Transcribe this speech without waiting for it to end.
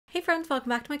Hey friends, welcome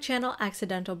back to my channel,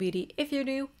 Accidental Beauty. If you're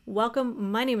new,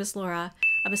 welcome. My name is Laura.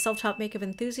 I'm a self-taught makeup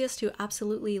enthusiast who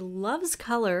absolutely loves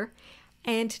color.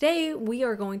 And today we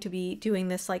are going to be doing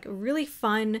this like really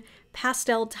fun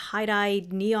pastel tie-dye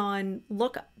neon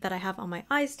look that I have on my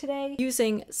eyes today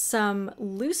using some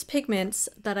loose pigments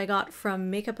that I got from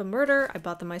Makeup and Murder. I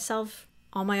bought them myself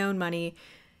on my own money.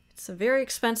 It's a very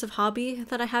expensive hobby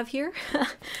that I have here.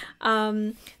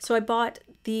 So I bought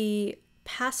the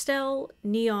pastel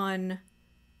neon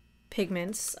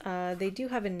pigments. They do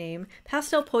have a name.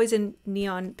 Pastel Poison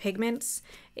Neon Pigments.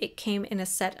 It came in a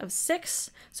set of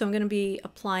 6, so I'm going to be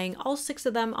applying all 6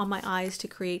 of them on my eyes to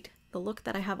create the look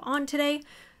that I have on today.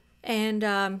 And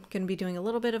I'm going to be doing a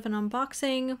little bit of an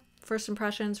unboxing, first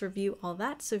impressions, review, all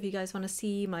that. So if you guys want to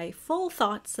see my full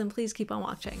thoughts, then please keep on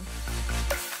watching.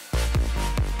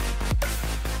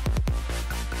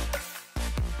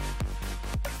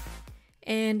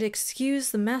 And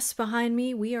excuse the mess behind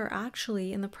me, we are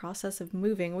actually in the process of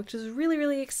moving, which is really,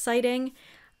 really exciting.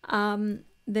 The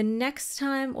next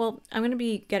time, well, I'm going to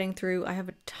be getting through, I have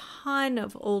a ton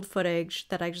of old footage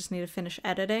that I just need to finish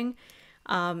editing.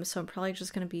 So I'm probably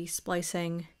just going to be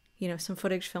splicing, you know, some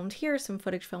footage filmed here, some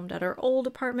footage filmed at our old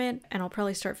apartment, and I'll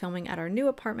probably start filming at our new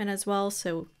apartment as well.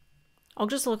 So I'll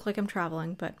just look like I'm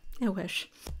traveling, but I wish.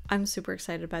 I'm super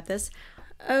excited about this.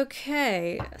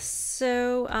 Okay,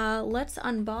 so let's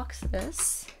unbox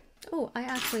this. Oh, I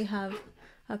actually have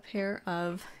a pair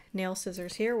of nail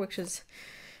scissors here, which is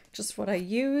just what I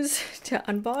use to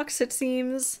unbox, it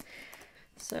seems.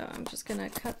 So I'm just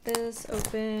gonna cut this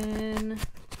open.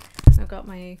 I've got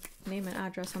my name and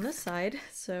address on this side,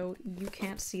 so you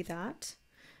can't see that.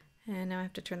 And now I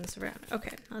have to turn this around.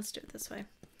 Okay, let's do it this way.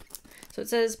 So it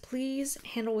says, please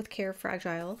handle with care,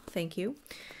 fragile. Thank you.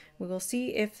 We will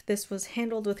see if this was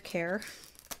handled with care.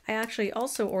 I actually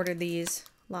also ordered these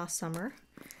last summer,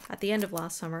 at the end of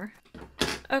last summer.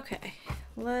 Okay,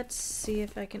 let's see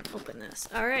if I can open this.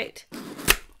 All right.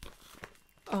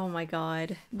 Oh my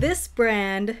God. This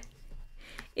brand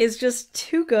is just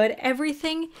too good.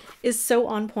 Everything is so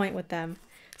on point with them.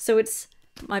 So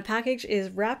my package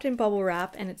is wrapped in bubble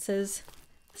wrap and it says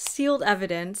sealed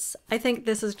evidence. I think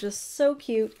this is just so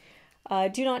cute.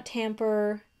 Do not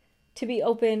tamper. To be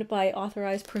opened by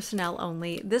authorized personnel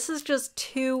only. This is just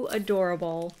too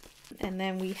adorable. And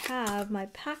then we have my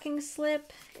packing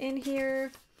slip in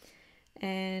here.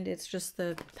 And it's just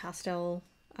the pastel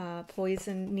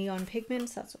poison neon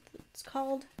pigments. That's what it's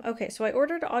called. Okay, so I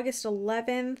ordered August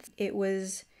 11th. It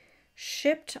was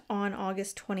shipped on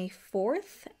August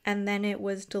 24th. And then it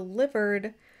was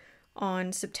delivered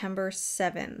on September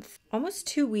 7th. Almost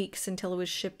 2 weeks until it was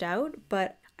shipped out,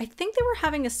 but I think they were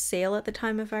having a sale at the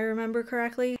time, if I remember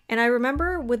correctly. And I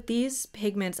remember with these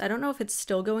pigments, I don't know if it's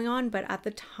still going on, but at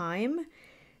the time,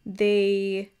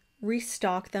 they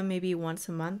restock them maybe once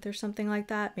a month or something like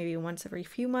that, maybe once every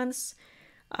few months.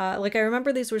 Like I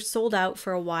remember these were sold out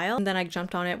for a while, and then I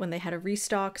jumped on it when they had a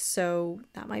restock, so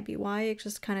that might be why it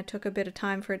just kind of took a bit of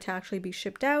time for it to actually be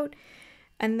shipped out.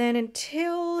 And then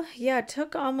until, yeah, it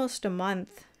took almost a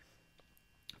month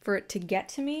for it to get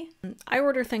to me. I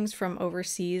order things from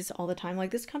overseas all the time. Like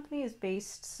this company is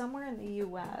based somewhere in the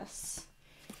US.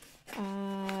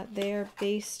 They're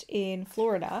based in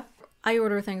Florida. I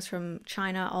order things from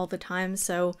China all the time,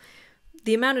 so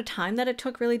the amount of time that it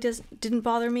took really didn't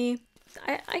bother me.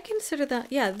 I consider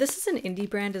that, yeah, this is an indie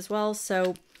brand as well,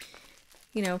 so,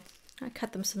 you know, I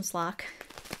cut them some slack.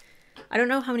 I don't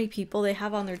know how many people they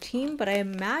have on their team, but I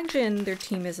imagine their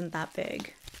team isn't that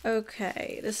big.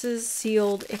 Okay, this is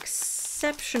sealed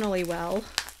exceptionally well.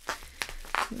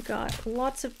 We've got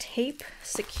lots of tape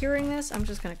securing this. I'm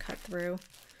just gonna cut through.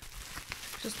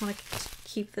 Just want to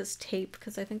keep this tape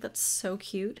because I think that's so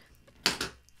cute.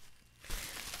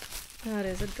 That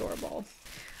is adorable.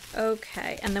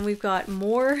 Okay, and then we've got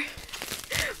more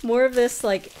of this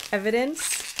like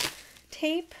evidence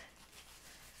tape.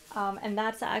 And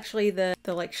that's actually the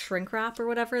like shrink wrap or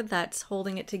whatever that's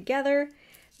holding it together.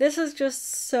 This is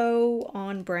just so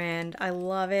on brand. I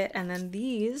love it. And then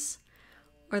these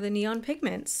are the neon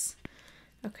pigments.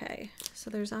 Okay, so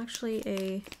there's actually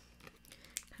a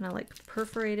kind of like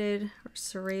perforated or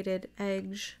serrated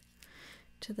edge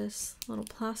to this little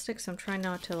plastic. So I'm trying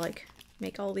not to like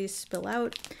make all these spill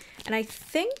out. And I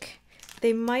think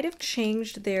they might have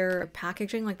changed their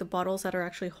packaging, like the bottles that are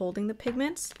actually holding the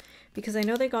pigments, because I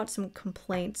know they got some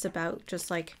complaints about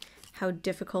just like how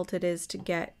difficult it is to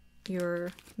get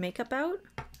your makeup out.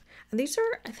 And these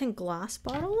are, I think, glass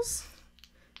bottles.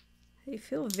 They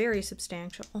feel very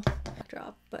substantial.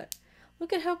 Drop, but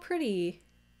look at how pretty.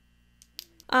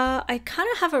 I kind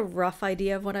of have a rough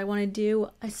idea of what I want to do.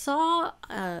 I saw,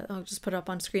 I'll just put it up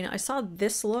on screen. I saw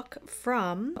this look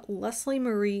from Leslie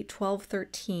Marie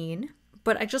 1213,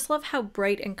 but I just love how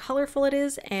bright and colorful it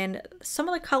is. And some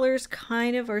of the colors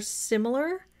kind of are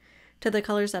similar to the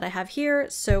colors that I have here.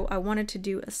 So I wanted to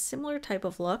do a similar type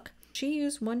of look. She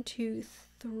used 1, 2,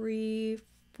 3,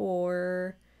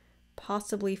 4,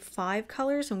 possibly 5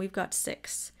 colors, and we've got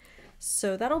 6.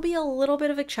 So that'll be a little bit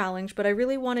of a challenge, but I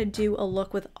really want to do a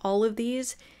look with all of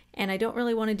these, and I don't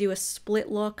really want to do a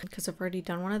split look because I've already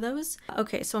done one of those.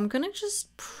 Okay, so I'm gonna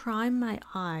just prime my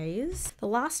eyes. The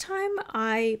last time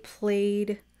I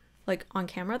played, like on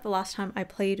camera, the last time I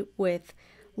played with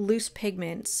loose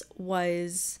pigments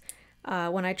was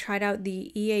when I tried out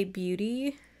the EA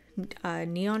Beauty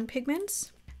neon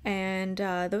pigments. And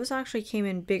those actually came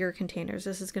in bigger containers.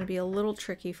 This is going to be a little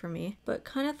tricky for me, but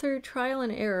kind of through trial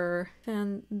and error,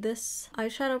 and this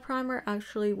eyeshadow primer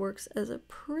actually works as a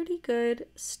pretty good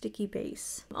sticky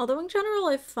base. Although in general,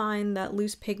 I find that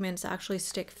loose pigments actually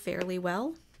stick fairly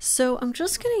well. So I'm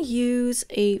just going to use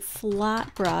a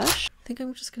flat brush. I think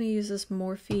I'm just going to use this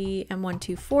Morphe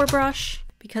M124 brush.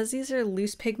 Because these are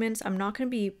loose pigments, I'm not going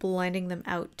to be blending them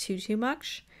out too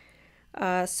much.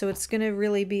 So it's gonna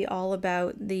really be all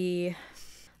about the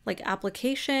like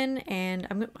application, and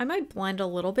I might blend a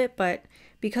little bit, but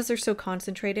because they're so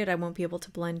concentrated, I won't be able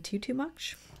to blend too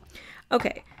much.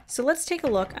 Okay, so let's take a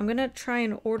look. I'm gonna try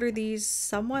and order these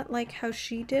somewhat like how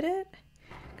she did it,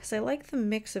 because I like the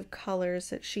mix of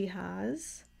colors that she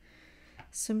has.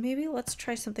 So maybe let's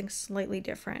try something slightly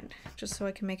different, just so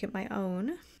I can make it my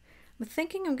own. I'm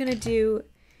thinking I'm gonna do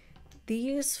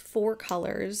these 4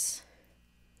 colors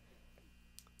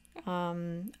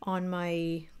on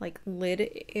my like lid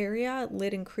area,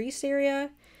 lid and crease area.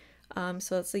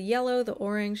 So it's the yellow, the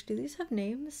orange. Do these have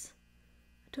names?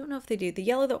 I don't know if they do. The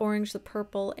yellow, the orange, the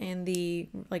purple, and the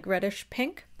like reddish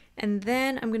pink. And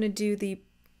then I'm gonna do the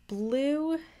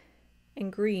blue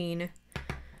and green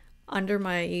under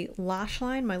my lash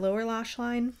line, my lower lash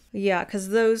line. Yeah, because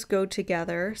those go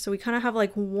together. So we kind of have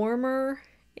like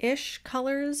warmer-ish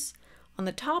colors on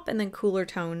the top and then cooler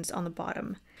tones on the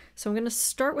bottom. So I'm going to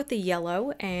start with the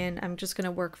yellow, and I'm just going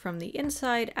to work from the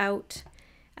inside out,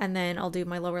 and then I'll do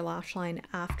my lower lash line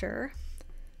after.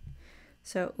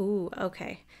 So, ooh,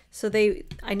 okay. So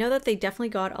I know that they definitely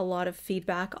got a lot of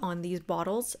feedback on these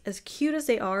bottles. As cute as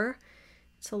they are,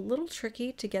 it's a little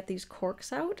tricky to get these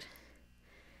corks out.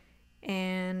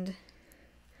 And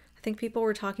I think people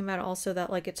were talking about also that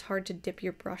like it's hard to dip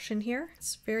your brush in here.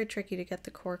 It's very tricky to get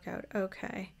the cork out.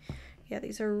 Okay. Yeah,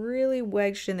 these are really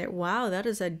wedged in there. Wow, that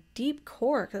is a deep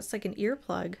cork. That's like an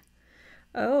earplug.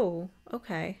 Oh,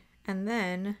 okay. And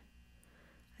then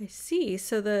I see.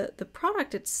 So the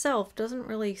product itself doesn't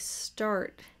really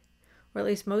start, or at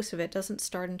least most of it doesn't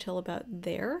start until about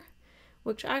there,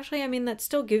 which actually, I mean, that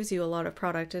still gives you a lot of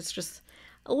product. It's just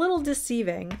a little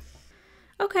deceiving.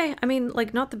 Okay, I mean,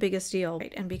 like not the biggest deal.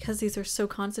 Right, and because these are so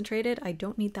concentrated, I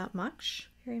don't need that much.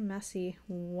 Very messy.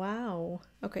 Wow.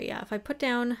 Okay, yeah, if I put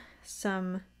down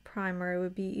some primer, it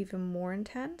would be even more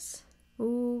intense.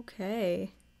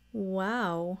 Okay.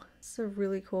 Wow. It's a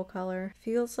really cool color.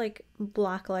 Feels like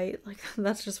black light. Like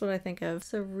that's just what I think of.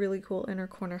 It's a really cool inner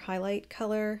corner highlight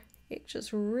color. It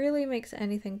just really makes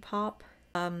anything pop.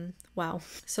 Wow.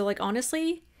 So like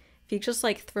honestly, if you just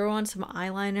like throw on some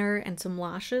eyeliner and some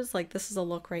lashes, like this is a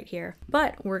look right here.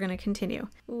 But we're gonna continue.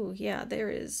 Ooh, yeah, there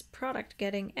is product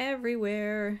getting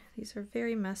everywhere. These are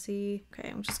very messy. Okay,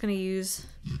 I'm just gonna use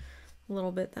a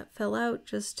little bit that fell out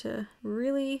just to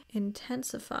really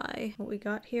intensify what we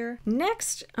got here.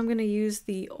 Next, I'm gonna use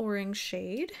the orange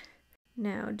shade.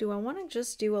 Now, do I wanna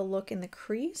just do a look in the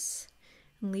crease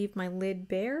and leave my lid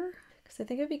bare? Because I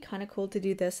think it'd be kind of cool to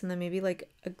do this and then maybe like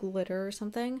a glitter or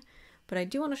something. But I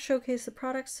do want to showcase the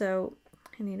product, so,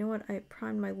 and you know what, I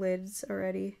primed my lids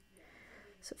already.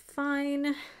 So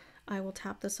fine, I will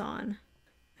tap this on.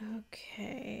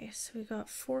 Okay, so we got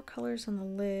 4 colors on the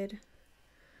lid.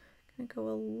 I'm gonna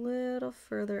go a little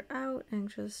further out and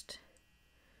just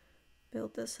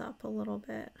build this up a little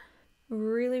bit.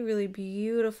 Really, really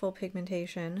beautiful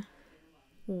pigmentation.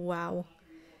 Wow.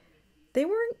 They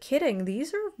weren't kidding,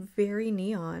 these are very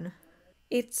neon.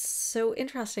 It's so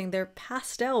interesting. They're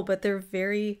pastel, but they're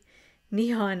very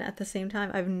neon at the same time.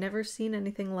 I've never seen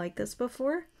anything like this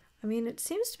before. I mean, it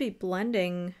seems to be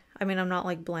blending. I mean, I'm not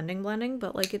like blending,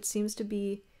 but like it seems to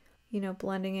be, you know,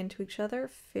 blending into each other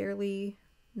fairly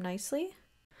nicely.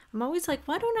 I'm always like,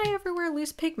 why don't I ever wear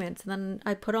loose pigments? And then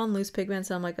I put on loose pigments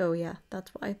and I'm like, oh yeah,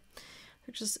 that's why.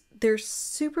 They're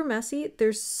super messy.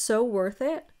 They're so worth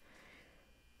it.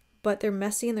 But they're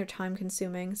messy and they're time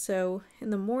consuming. So in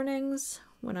the mornings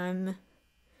when I'm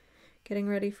getting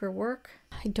ready for work.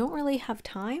 I don't really have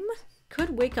time.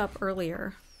 Could wake up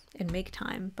earlier and make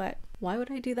time, but why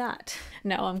would I do that?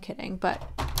 No, I'm kidding, but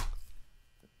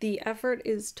the effort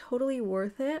is totally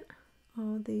worth it.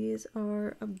 Oh, these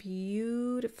are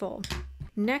beautiful.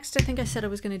 Next, I think I said I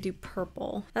was going to do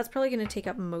purple. That's probably going to take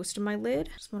up most of my lid.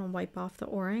 Just want to wipe off the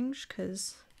orange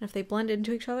because if they blend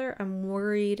into each other, I'm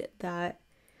worried that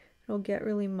it'll get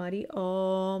really muddy.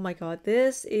 Oh my god,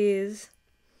 this is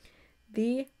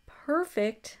the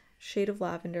perfect shade of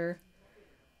lavender.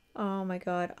 Oh my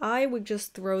god, I would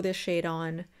just throw this shade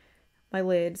on my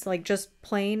lids, like just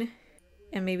plain,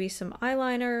 and maybe some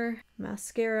eyeliner,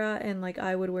 mascara, and like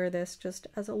I would wear this just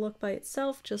as a look by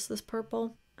itself, just this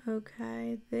purple.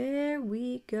 Okay, there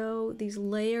we go. These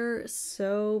layer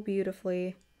so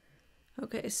beautifully.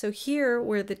 Okay, so here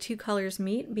where the two colors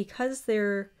meet, because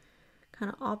they're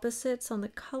kind of opposites on the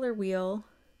color wheel,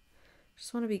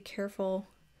 just want to be careful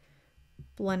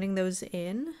blending those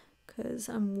in because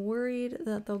I'm worried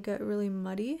that they'll get really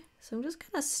muddy. So I'm just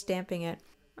kind of stamping it.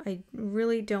 I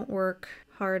really don't work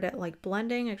hard at like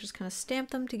blending. I just kind of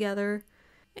stamp them together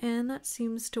and that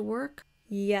seems to work.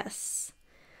 Yes,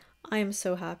 I am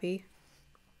so happy.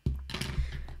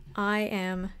 I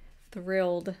am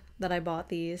thrilled that I bought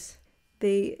these.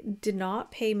 They did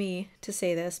not pay me to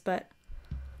say this, but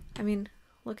I mean,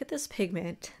 look at this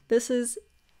pigment. This is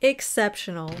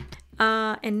exceptional.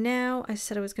 And now I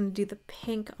said I was going to do the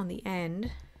pink on the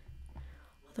end.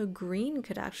 Although green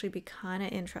could actually be kind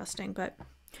of interesting, but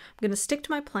I'm going to stick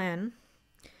to my plan.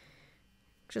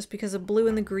 Just because the blue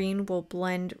and the green will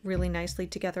blend really nicely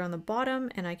together on the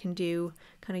bottom, and I can do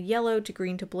kind of yellow to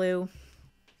green to blue.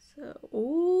 So,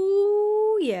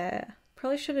 oh yeah.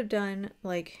 Probably should have done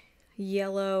like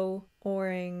yellow,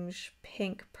 orange,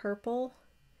 pink, purple.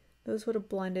 Those would have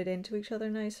blended into each other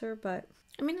nicer, but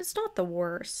I mean, it's not the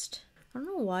worst. I don't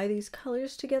know why these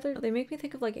colors together, they make me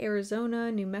think of like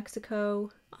Arizona, New Mexico.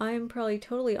 I'm probably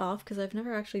totally off because I've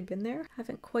never actually been there. I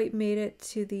haven't quite made it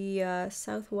to the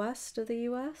southwest of the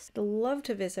US. I'd love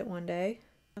to visit one day.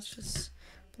 Let's just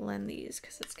blend these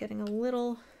because it's getting a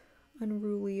little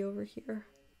unruly over here.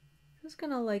 I'm just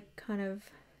gonna like kind of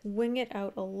wing it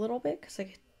out a little bit because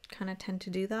I kind of tend to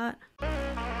do that.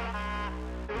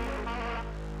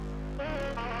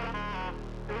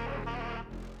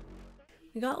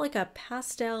 We got like a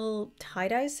pastel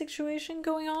tie-dye situation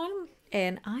going on,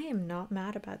 and I am not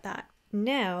mad about that.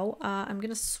 Now, I'm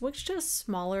going to switch to a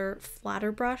smaller,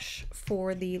 flatter brush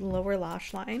for the lower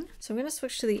lash line. So I'm going to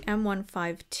switch to the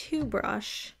M152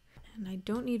 brush, and I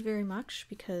don't need very much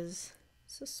because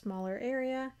it's a smaller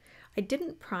area. I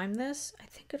didn't prime this. I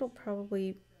think it'll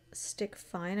probably stick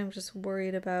fine. I'm just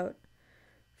worried about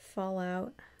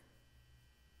fallout.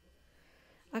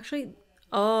 Actually,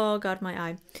 oh god, my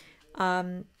eye.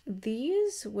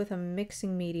 These with a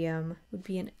mixing medium would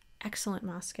be an excellent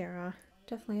mascara.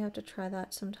 Definitely have to try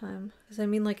that sometime. Because I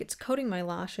mean, like, it's coating my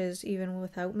lashes even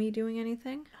without me doing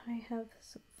anything. I have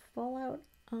some fallout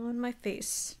on my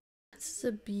face. This is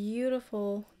a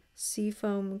beautiful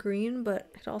seafoam green, but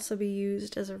it could also be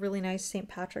used as a really nice St.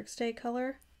 Patrick's Day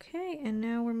color. Okay, and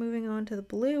now we're moving on to the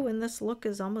blue, and this look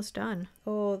is almost done.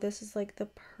 Oh, this is like the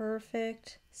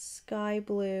perfect sky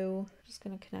blue. Just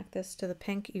gonna connect this to the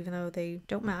pink, even though they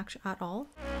don't match at all.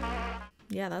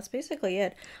 Yeah, that's basically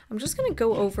it. I'm just gonna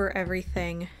go over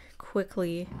everything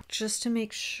quickly just to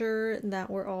make sure that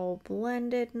we're all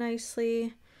blended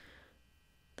nicely.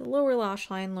 The lower lash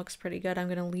line looks pretty good. I'm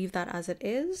gonna leave that as it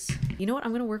is. You know what?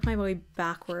 I'm gonna work my way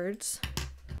backwards.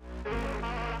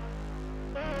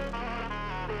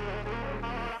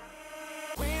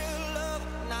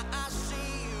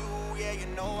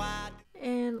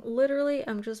 And literally,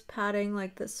 I'm just patting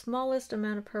like the smallest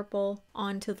amount of purple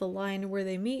onto the line where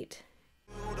they meet.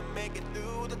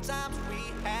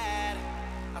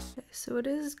 Okay, so it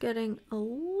is getting a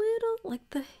little, like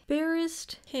the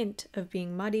barest hint of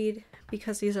being muddied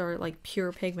because these are like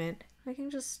pure pigment. I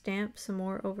can just stamp some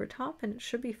more over top and it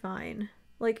should be fine.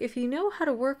 Like, if you know how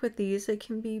to work with these, it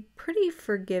can be pretty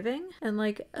forgiving. And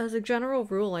like, as a general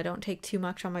rule, I don't take too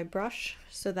much on my brush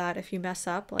so that if you mess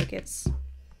up, like it's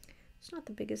not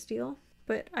the biggest deal.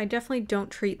 But I definitely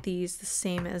don't treat these the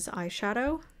same as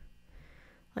eyeshadow.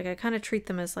 Like, I kind of treat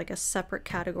them as like a separate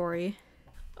category.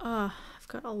 I've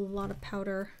got a lot of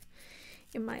powder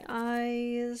in my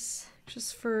eyes.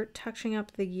 Just for touching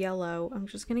up the yellow, I'm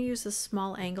just gonna use this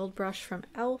small angled brush from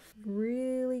e.l.f.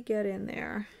 Really get in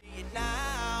there.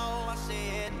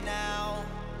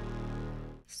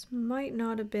 This might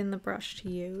not have been the brush to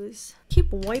use.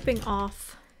 Keep wiping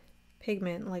off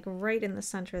pigment like right in the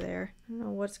center there. I don't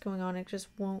know what's going on, it just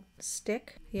won't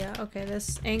stick. Yeah, okay,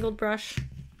 this angled brush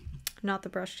not the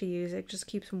brush to use. It just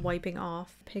keeps wiping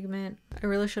off pigment. I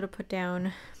really should have put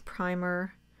down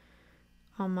primer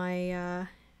on my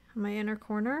inner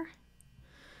corner,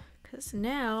 because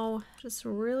now just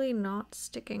really not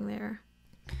sticking there.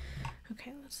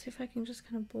 Okay, let's see if I can just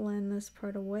kind of blend this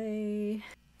part away.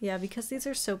 Yeah, because these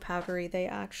are so powdery, they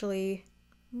actually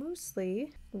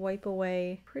mostly wipe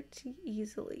away pretty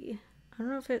easily. I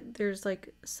don't know if there's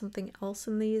like something else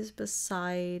in these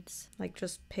besides like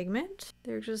just pigment.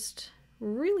 They're just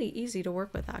really easy to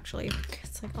work with actually.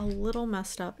 It's like a little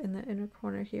messed up in the inner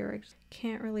corner here. I just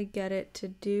can't really get it to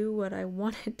do what I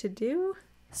want it to do.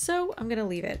 So I'm gonna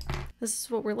leave it. This is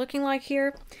what we're looking like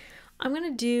here. I'm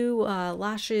gonna do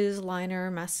lashes, liner,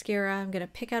 mascara. I'm gonna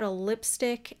pick out a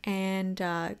lipstick and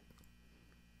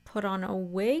put on a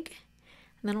wig,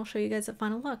 and then I'll show you guys the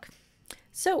final look.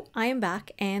 So I am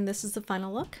back, and this is the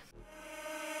final look.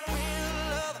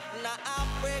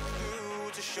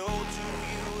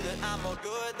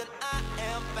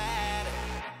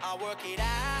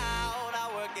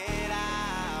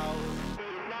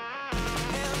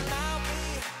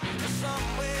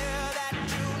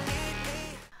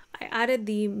 I added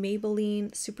the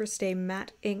Maybelline Superstay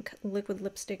Matte Ink Liquid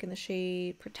Lipstick in the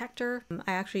shade Protector.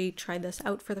 I actually tried this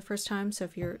out for the first time, so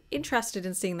if you're interested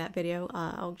in seeing that video,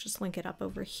 I'll just link it up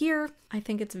over here. I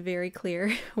think it's very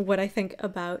clear what I think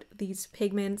about these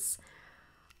pigments.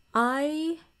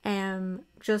 I am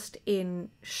just in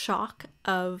shock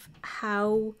of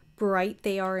how bright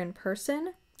they are in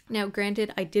person. Now,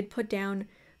 granted, I did put down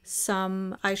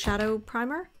some eyeshadow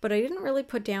primer, but I didn't really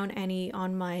put down any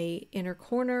on my inner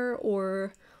corner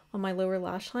or on my lower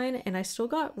lash line, and I still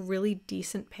got really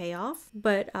decent payoff.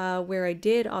 But where I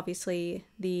did, obviously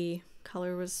the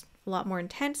color was a lot more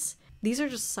intense. These are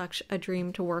just such a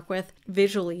dream to work with.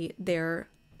 Visually, they're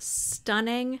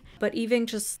stunning, but even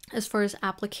just as far as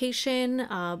application,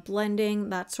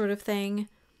 blending, that sort of thing,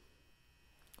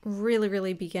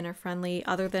 really beginner friendly,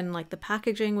 other than like the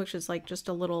packaging, which is like just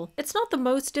a little, it's not the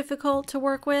most difficult to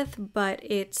work with, but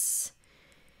it's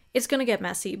gonna get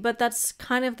messy. But that's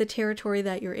kind of the territory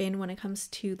that you're in when it comes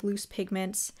to loose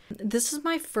pigments. This is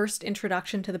my first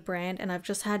introduction to the brand, and I've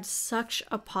just had such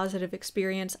a positive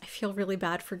experience. I feel really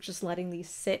bad for just letting these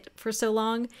sit for so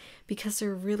long because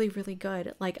they're really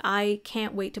good. Like, I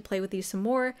can't wait to play with these some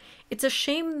more. It's a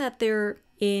shame that they're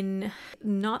in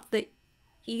not the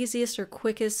easiest or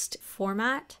quickest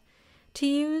format to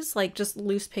use. Like, just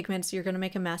loose pigments, you're gonna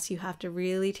make a mess. You have to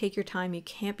really take your time. You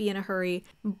can't be in a hurry.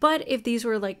 But if these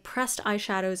were like pressed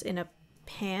eyeshadows in a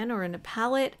pan or in a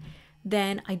palette,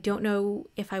 then I don't know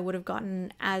if I would have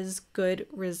gotten as good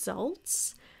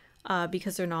results,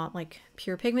 because they're not like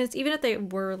pure pigments. Even if they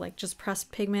were like just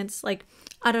pressed pigments, like,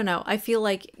 I don't know, I feel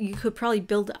like you could probably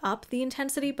build up the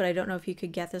intensity, but I don't know if you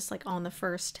could get this like on the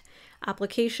first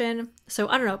application. So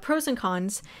I don't know, pros and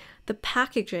cons. The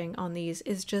packaging on these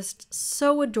is just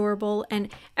so adorable,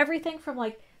 and everything from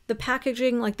like the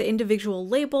packaging, like the individual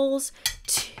labels,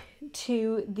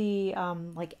 to the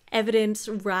like evidence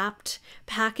wrapped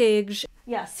package,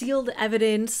 yeah, sealed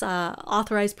evidence,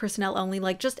 authorized personnel only,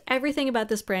 like just everything about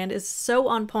this brand is so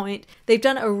on point. They've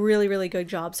done a really good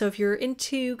job. So if you're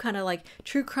into kind of like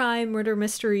true crime, murder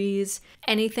mysteries,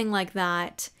 anything like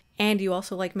that, and you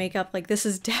also like makeup, like this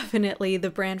is definitely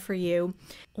the brand for you.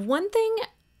 One thing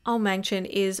I'll mention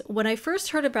is when I first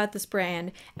heard about this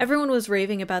brand, everyone was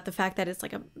raving about the fact that it's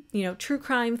like a, you know, true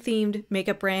crime themed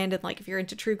makeup brand, and like if you're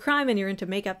into true crime and you're into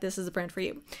makeup, this is the brand for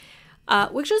you.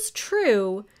 Which is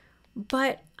true,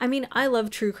 but I mean, I love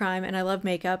true crime and I love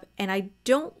makeup, and I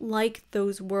don't like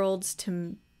those worlds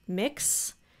to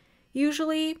mix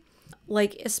usually.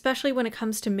 Like, especially when it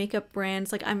comes to makeup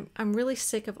brands, like I'm really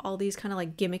sick of all these kind of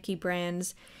like gimmicky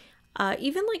brands.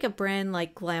 Even like a brand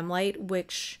like Glamlight,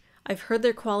 which I've heard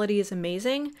their quality is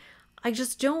amazing. I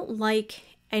just don't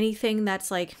like anything that's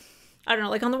like, I don't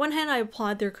know, like on the one hand I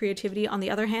applaud their creativity, on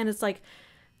the other hand it's like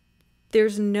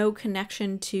there's no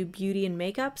connection to beauty and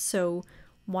makeup, so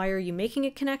why are you making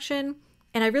a connection?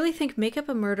 And I really think Makeup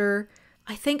and Murder,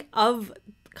 I think of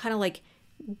kind of like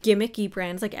gimmicky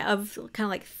brands, like of kind of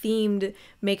like themed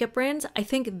makeup brands, I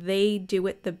think they do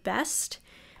it the best,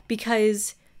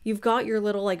 because you've got your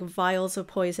little like vials of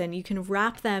poison. You can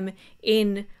wrap them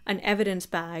in an evidence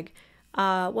bag.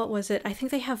 What was it? I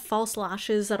think they have false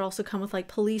lashes that also come with like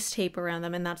police tape around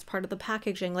them, and that's part of the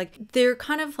packaging. Like, they're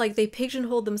kind of like, they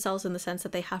pigeonhole themselves in the sense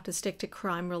that they have to stick to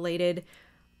crime related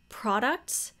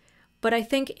products. But I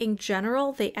think in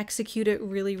general, they execute it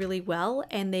really well,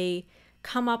 and they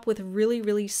come up with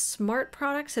really smart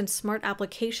products and smart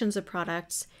applications of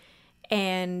products.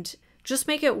 And just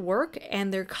make it work.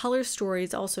 And their color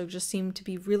stories also just seem to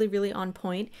be really, really on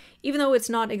point, even though it's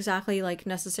not exactly like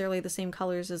necessarily the same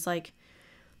colors as like,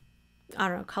 I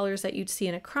don't know, colors that you'd see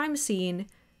in a crime scene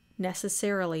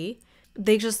necessarily.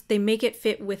 They make it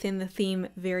fit within the theme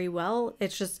very well.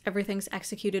 It's just everything's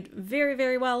executed very,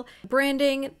 very well.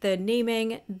 Branding, the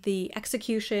naming, the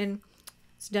execution,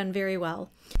 it's done very well.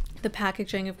 The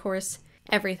packaging, of course,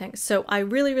 everything. So I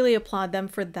really, really applaud them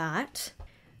for that.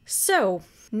 So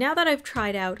now that I've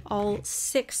tried out all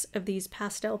 6 of these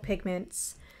pastel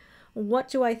pigments, what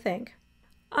do I think?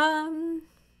 I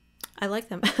like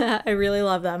them. I really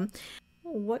love them.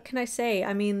 What can I say?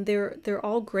 I mean, they're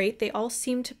all great. They all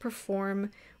seem to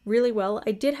perform really well.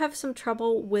 I did have some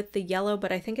trouble with the yellow,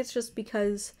 but I think it's just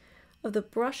because of the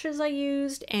brushes I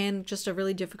used and just a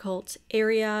really difficult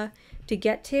area to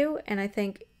get to. And I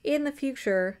think in the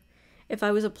future, if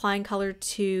I was applying color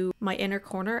to my inner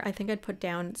corner, I think I'd put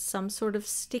down some sort of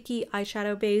sticky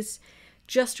eyeshadow base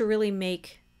just to really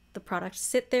make the product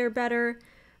sit there better.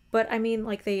 But I mean,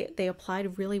 like they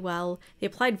applied really well. They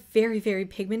applied very, very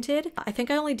pigmented. I think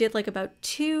I only did like about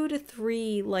 2 to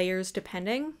 3 layers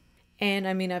depending. And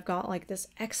I mean, I've got like this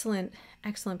excellent,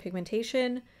 excellent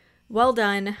pigmentation. Well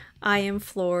done. I am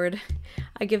floored.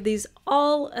 I give these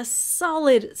all a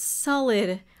solid,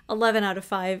 solid 11 out of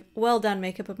 5. Well done,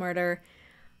 Makeup of Murder.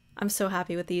 I'm so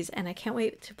happy with these and I can't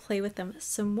wait to play with them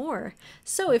some more.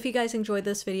 So if you guys enjoyed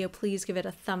this video, please give it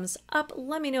a thumbs up.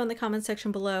 Let me know in the comment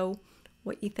section below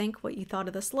what you think, what you thought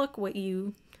of this look, I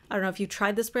don't know if you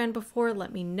tried this brand before,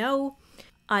 let me know.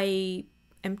 I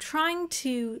am trying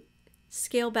to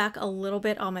scale back a little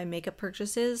bit on my makeup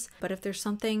purchases, but if there's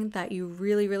something that you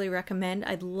really, really recommend,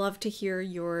 I'd love to hear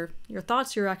your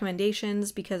thoughts, your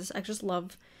recommendations, because I just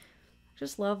love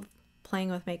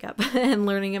playing with makeup and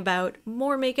learning about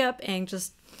more makeup and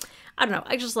just, I don't know,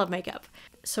 I just love makeup.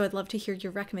 So I'd love to hear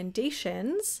your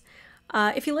recommendations.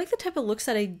 If you like the type of looks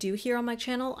that I do here on my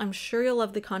channel, I'm sure you'll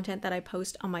love the content that I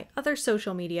post on my other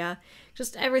social media.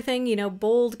 Just everything, you know,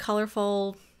 bold,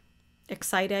 colorful,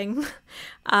 exciting.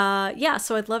 Yeah,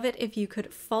 so I'd love it if you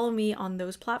could follow me on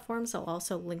those platforms. I'll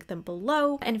also link them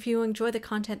below. And if you enjoy the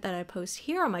content that I post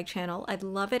here on my channel, I'd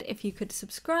love it if you could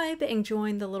subscribe and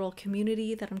join the little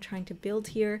community that I'm trying to build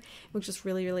here. It would just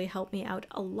really, really help me out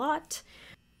a lot.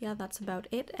 Yeah, that's about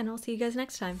it, and I'll see you guys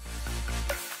next time.